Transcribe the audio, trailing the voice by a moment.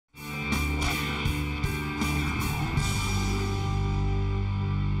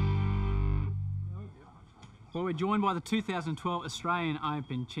Well, we're joined by the 2012 Australian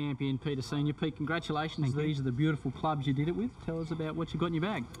Open champion, Peter Senior. Pete, congratulations. These are the beautiful clubs you did it with. Tell us about what you've got in your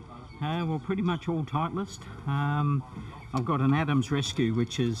bag. Well, pretty much all Titleist. I've got an Adams Rescue,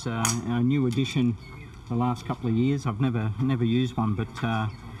 which is a new addition the last couple of years. I've never used one, but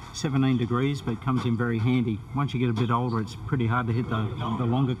 17 degrees, but it comes in very handy. Once you get a bit older, it's pretty hard to hit the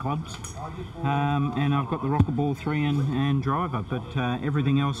longer clubs. And I've got the Rocket Ball 3 and driver, but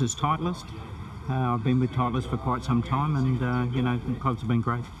everything else is Titleist. I've been with Titleist for quite some time, and you know, the clubs have been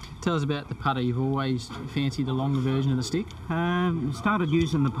great. Tell us about the putter. You've always fancied the longer version of the stick? Started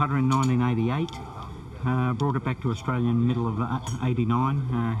using the putter in 1988. Brought it back to Australia in the middle of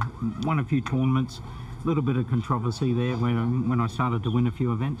 '89. Won a few tournaments. A little bit of controversy there when I started to win a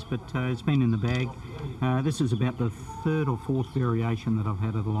few events, but it's been in the bag. This is about the third or fourth variation that I've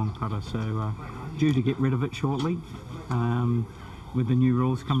had of the long putter, so due to get rid of it shortly. With the new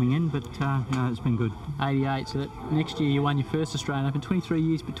rules coming in, but no, it's been good. 88, so that next year you won your first Australian Open, 23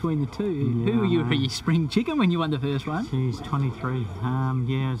 years between the two. Yeah, who were you? Were you spring chicken when you won the first one? Geez, 23.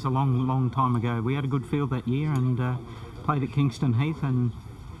 Yeah, it's a long time ago. We had a good field that year and played at Kingston Heath and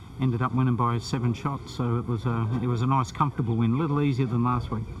ended up winning by 7 shots, so it was a nice comfortable win, a little easier than last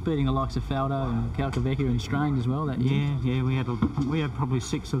week. Beating the likes of Faldo and Calcavecchia and Strange as well that year. Yeah, we had probably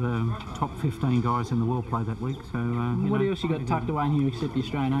 6 of the top 15 guys in the world play that week. So what else you got tucked away in here except the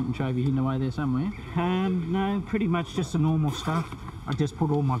Australian Open trophy hidden away there somewhere? No, pretty much just the normal stuff. I just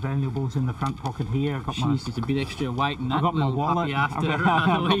put all my valuables in the front pocket here. I've got Jeez, there's a bit extra weight in that. I've got my wallet after the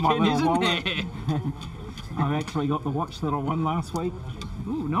weekend, isn't there? I've actually got the watch that I won last week.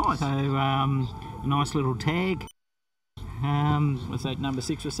 Ooh, nice. So, a nice little tag. What's that, number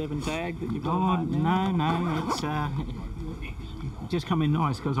 6 or 7 tag that you've got? No, it's just come in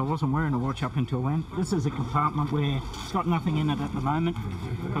nice because I wasn't wearing a watch up until then. This is a compartment where it's got nothing in it at the moment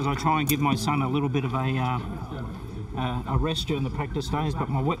because I try and give my son a little bit of a rest during the practice days, but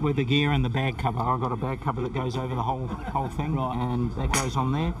my wet weather gear and the bag cover, I've got a bag cover that goes over the whole thing, right, and that goes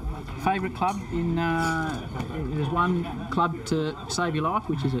on there. Favourite club in, there's one club to save your life,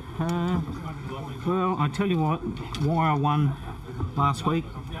 which is it? Well, I tell you what, why I won last week,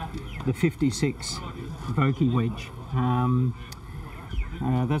 the 56 Vokey wedge.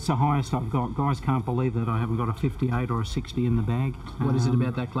 That's the highest I've got. Guys can't believe that I haven't got a 58 or a 60 in the bag. What is it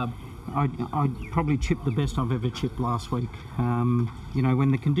about that club? I'd probably chipped the best I've ever chipped last week. You know,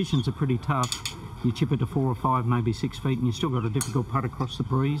 when the conditions are pretty tough, you chip it to 4 or 5, maybe 6 feet, and you still got a difficult putt across the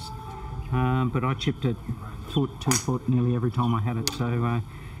breeze. But I chipped it 1 foot, 2 foot nearly every time I had it. So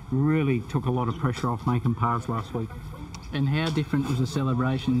really took a lot of pressure off making pars last week. And how different was the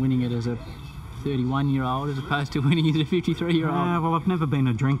celebration winning it as a 31-year-old as opposed to winning as a 53-year-old? Well, I've never been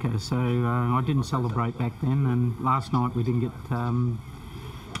a drinker, so I didn't celebrate back then. And last night we didn't get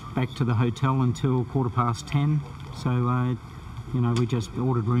back to the hotel until 10:15, so you know, we just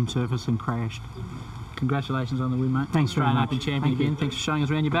ordered room service and crashed. Congratulations on the win, mate. Thanks very much. Australian Open champion again. Thanks for showing us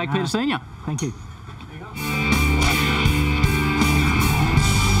around your bag, Peter Senior. Thank you.